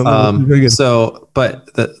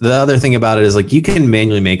 But the other thing about it is like you can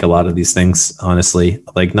manually make a lot of these things, honestly.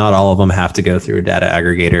 Like not all of them have to go through a data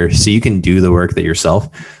aggregator. So you can do the work that yourself.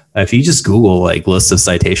 If you just Google like lists of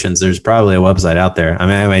citations, there's probably a website out there. I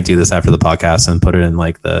mean, I might do this after the podcast and put it in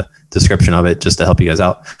like the description of it just to help you guys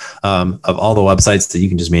out, of all the websites that you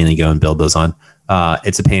can just manually go and build those on.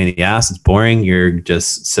 It's a pain in the ass. It's boring. You're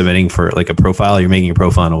just submitting for like a profile. You're making a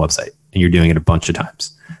profile on a website and you're doing it a bunch of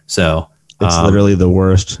times. So it's literally the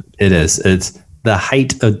worst. It is. It's the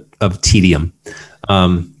height of tedium.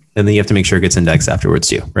 And then you have to make sure it gets indexed afterwards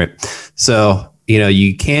too. Right. So, you know,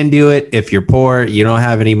 you can do it if you're poor, you don't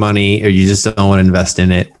have any money, or you just don't want to invest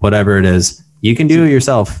in it, whatever it is, you can do it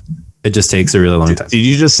yourself. It just takes a really long time. Did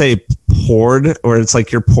you just say poured, or it's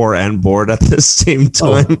like you're poor and bored at the same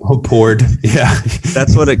time? Poured. Yeah.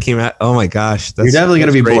 That's what it came out. Oh my gosh. You're definitely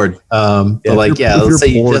going to be bored. But like, let's say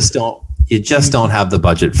you just don't have the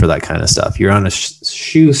budget for that kind of stuff. You're on a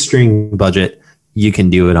shoestring budget. You can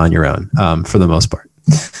do it on your own for the most part.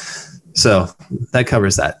 So that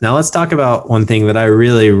covers that. Now let's talk about one thing that I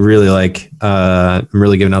really, really like. I'm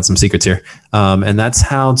really giving out some secrets here. And that's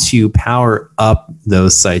how to power up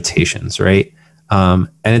those citations, right? And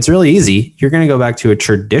it's really easy. You're going to go back to a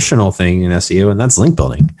traditional thing in SEO, and that's link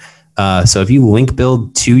building. So if you link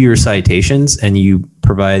build to your citations and you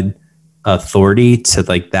provide authority to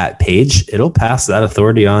like that page, it'll pass that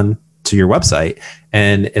authority on to your website,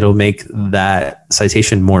 and it'll make that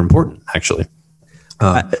citation more important, actually.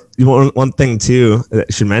 One thing too that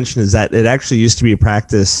I should mention is that it actually used to be a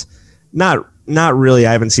practice, not really,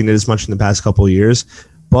 I haven't seen it as much in the past couple of years,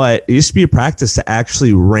 but it used to be a practice to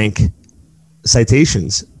actually rank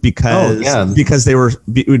citations because they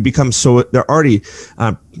would become so, they're already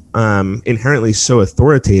inherently so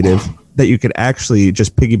authoritative that you could actually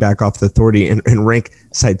just piggyback off the authority and rank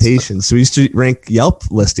citations. So we used to rank Yelp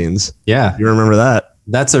listings. Yeah. You remember that?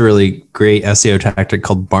 That's a really great SEO tactic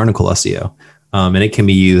called Barnacle SEO. And it can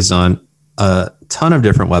be used on a ton of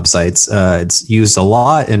different websites. It's used a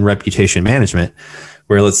lot in reputation management,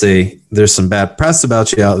 where let's say there's some bad press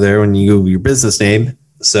about you out there when you Google your business name.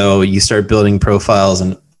 So you start building profiles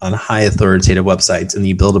on high authoritative websites, and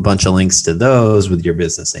you build a bunch of links to those with your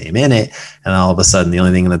business name in it. And all of a sudden, the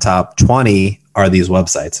only thing in the top 20 are these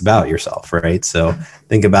websites about yourself, right? So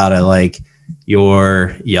think about it like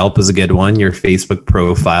your Yelp is a good one, your Facebook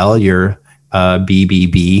profile, your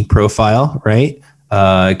BBB profile, right?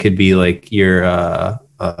 It could be like your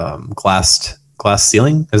glass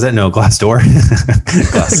ceiling. Is that glass door?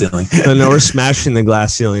 Glass ceiling. No, we're smashing the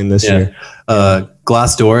glass ceiling this year.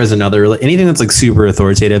 Glassdoor is another, anything that's like super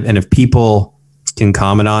authoritative. And if people can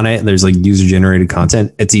comment on it and there's like user generated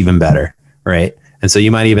content, it's even better. Right. And so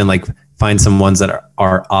you might even like find some ones that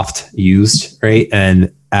are oft used, right?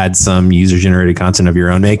 And add some user generated content of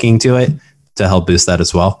your own making to it to help boost that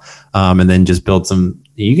as well. And then just build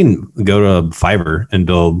you can go to Fiverr and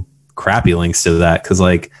build crappy links to that. Cause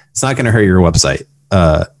like, it's not going to hurt your website.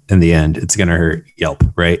 In the end, it's going to hurt Yelp.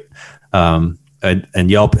 Right.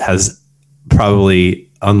 And Yelp has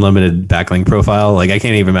probably unlimited backlink profile. Like I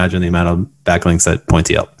can't even imagine the amount of backlinks that point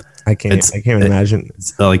to Yelp. I can't imagine.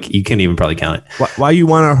 It's like you can't even probably count it. Why you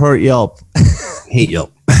want to hurt Yelp? Hate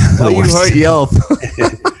Yelp. Why you hurt Yelp?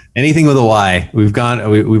 Anything with a Y. We've done a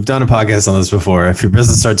podcast on this before. If your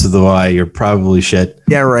business starts with a Y, you're probably shit.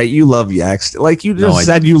 Yeah, right. You love Yext. Like you just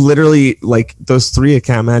said, you literally like those 3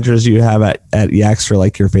 account managers you have at Yext are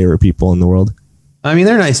like your favorite people in the world. I mean,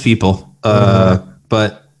 they're nice people,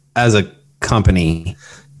 but as a company,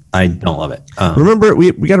 I don't love it. Remember,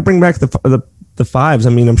 we got to bring back the fives. I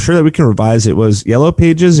mean, I'm sure that we can revise. It was Yellow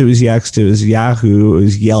Pages, it was Yext, it was Yahoo, it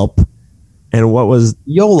was Yelp, and what was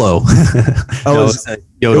YOLO?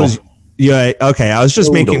 Yodel. Yeah, okay. I was just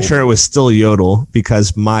Yodel. making sure it was still Yodel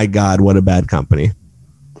because my God, what a bad company.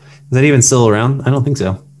 Is that even still around? I don't think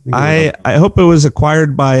so. I hope it was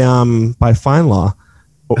acquired by FindLaw.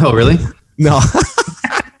 Oh, really? No.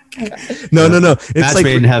 No. It's Match like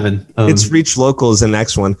made in heaven. It's Reach Local is the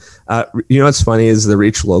next one. You know what's funny is the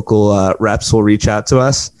Reach Local reps will reach out to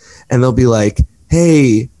us and they'll be like,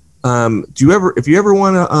 "Hey, if you ever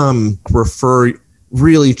want to refer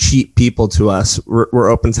really cheap people to us, we're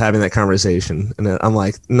open to having that conversation." And I'm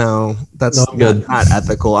like, "No, that's not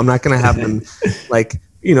ethical. I'm not going to have them like,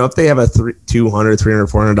 if they have a $200,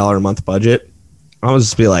 $300, $400 a month budget, I'll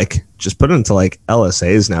just be like, just put it into like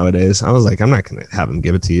LSAs nowadays." I was like, I'm not going to have them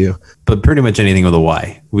give it to you. But pretty much anything with a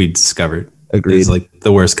Y, we discovered, is like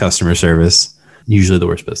the worst customer service, usually the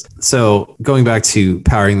worst business. So going back to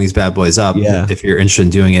powering these bad boys up, if you're interested in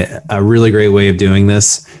doing it, a really great way of doing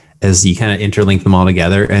this is you kind of interlink them all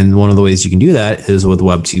together. And one of the ways you can do that is with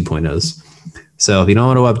Web 2.0s. So if you don't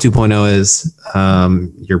know what a Web 2.0 is,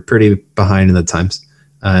 you're pretty behind in the times.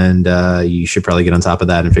 And you should probably get on top of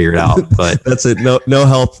that and figure it out. But that's it. No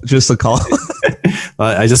help, just a call.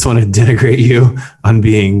 I just want to denigrate you on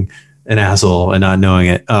being an asshole and not knowing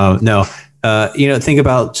it. No, think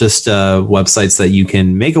about just websites that you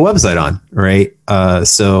can make a website on, right?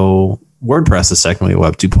 So WordPress is technically a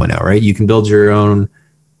Web 2.0, right? You can build your own,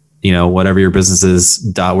 whatever your business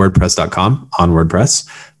is, .wordpress.com on WordPress.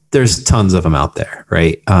 There's tons of them out there,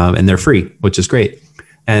 right? And they're free, which is great.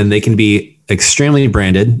 And they can be extremely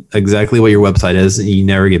branded, exactly what your website is. You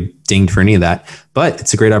never get dinged for any of that, but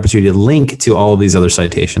it's a great opportunity to link to all of these other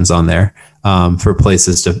citations on there for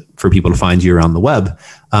places for people to find you around the web.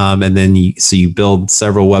 And then you build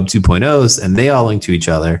several Web 2.0s and they all link to each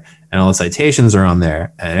other and all the citations are on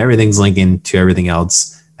there and everything's linking to everything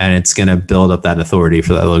else. And it's going to build up that authority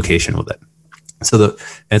for that location with it. So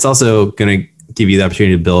it's also going to give you the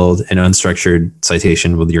opportunity to build an unstructured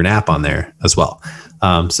citation with your app on there as well.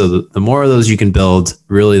 So the more of those you can build,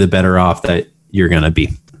 really the better off that you're going to be.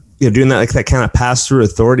 Yeah, doing that, like that kind of pass through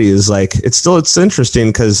authority is like, it's interesting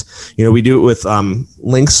because, we do it with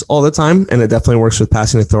links all the time and it definitely works with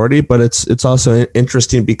passing authority, but it's also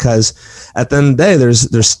interesting because at the end of the day,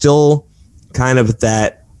 there's still kind of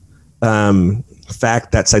that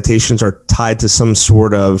fact that citations are tied to some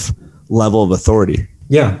sort of level of authority.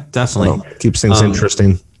 Yeah, definitely. Keeps things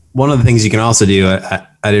interesting. One of the things you can also do, I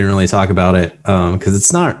didn't really talk about it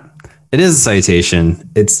because it is a citation.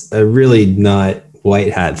 It's a really not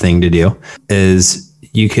white hat thing to do, is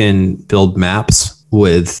you can build maps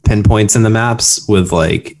with pinpoints in the maps with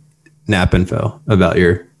like NAP info about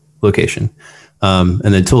your location. And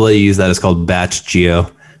the tool that you use that is called Batch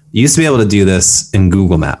Geo. You used to be able to do this in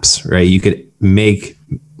Google Maps, right? You could make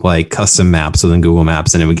like custom maps within Google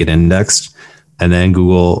Maps and it would get indexed. And then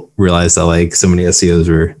Google realized that like so many SEOs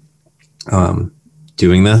were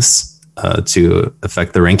doing this to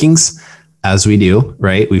affect the rankings, as we do,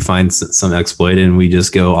 right? We find some exploit and we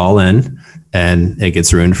just go all in and it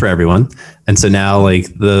gets ruined for everyone. And so now like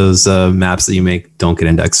those maps that you make don't get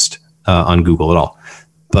indexed on Google at all.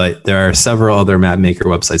 But there are several other map maker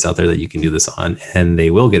websites out there that you can do this on, and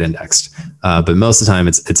they will get indexed. But most of the time,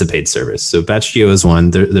 it's a paid service. So Batch Geo is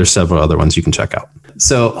one. There's several other ones you can check out.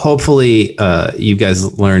 So hopefully, you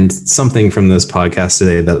guys learned something from this podcast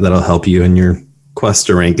today that'll help you in your quest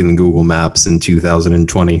to rank in Google Maps in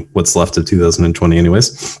 2020. What's left of 2020,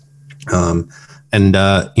 anyways.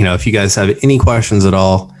 If you guys have any questions at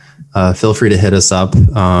all, feel free to hit us up.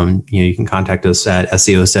 You can contact us at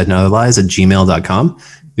seosaidnotherlies@gmail.com.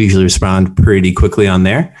 We usually respond pretty quickly on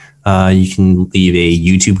there. You can leave a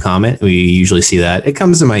YouTube comment. We usually see that. It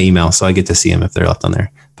comes in my email, so I get to see them if they're left on there.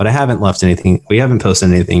 But I haven't left anything. We haven't posted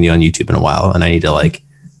anything new on YouTube in a while, and I need to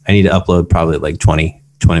upload probably like 20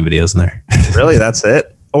 videos in there. Really? That's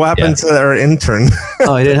it? What happened to our intern?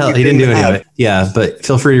 Oh, he didn't do any of it. Yeah, but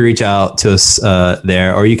feel free to reach out to us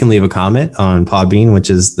there, or you can leave a comment on Podbean, which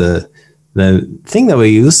is the thing that we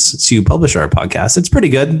use to publish our podcast. It's pretty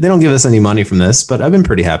good. They don't give us any money from this, but I've been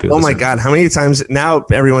pretty happy with it. Oh my God. How many times now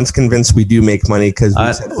everyone's convinced we do make money because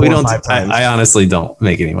we don't. I honestly don't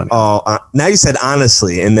make any money. Oh, now you said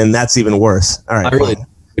honestly, and then that's even worse. All right. We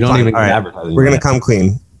don't even advertise. We're going to come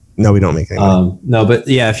clean. No, we don't make any money. No, but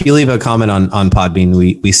yeah, if you leave a comment on Podbean,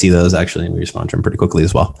 we see those actually, and we respond to them pretty quickly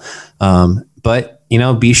as well. But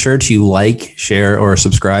be sure to like, share, or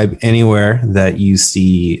subscribe anywhere that you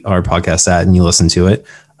see our podcast at and you listen to it,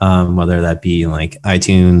 whether that be like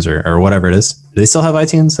iTunes or whatever it is. Do they still have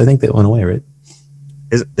iTunes? I think they went away, right?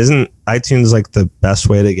 Isn't iTunes like the best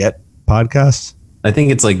way to get podcasts? I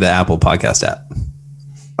think it's like the Apple podcast app.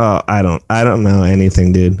 Oh, I don't know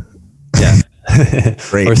anything, dude. Yeah.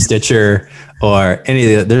 Or Stitcher or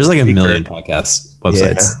any of the, there's like a million podcast websites.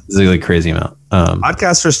 Yeah. It's like a crazy amount.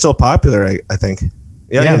 Podcasts are still popular, I think.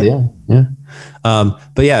 Yeah.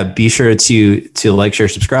 But yeah, be sure to like, share,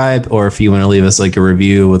 subscribe, or if you want to leave us like a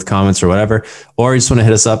review with comments or whatever, or you just want to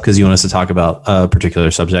hit us up because you want us to talk about a particular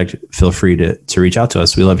subject, feel free to reach out to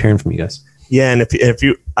us. We love hearing from you guys. Yeah, and if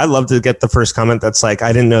you, I'd love to get the first comment that's like,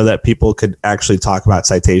 I didn't know that people could actually talk about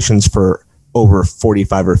citations for over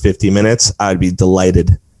 45 or 50 minutes. I'd be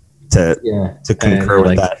delighted to concur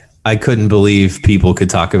with that. I couldn't believe people could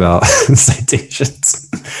talk about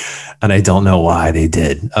citations, and I don't know why they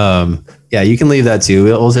did. Yeah, you can leave that too.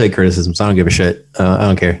 We'll take criticisms. I don't give a shit. I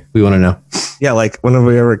don't care. We want to know. Yeah, like when have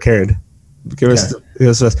we ever cared? Give us.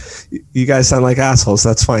 You guys sound like assholes.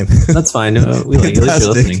 That's fine. That's fine. We like you. You're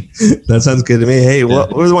listening. That sounds good to me. Hey,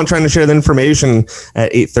 we're the one trying to share the information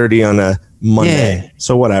at 8:30 on a Monday. Yeah.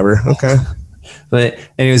 So whatever. Okay. But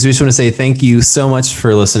anyways, we just want to say thank you so much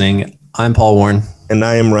for listening. I'm Paul Warren. And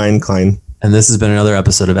I am Ryan Klein. And this has been another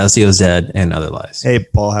episode of SEO's Dead and Other Lies. Hey,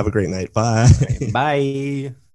 Paul, have a great night. Bye. Bye.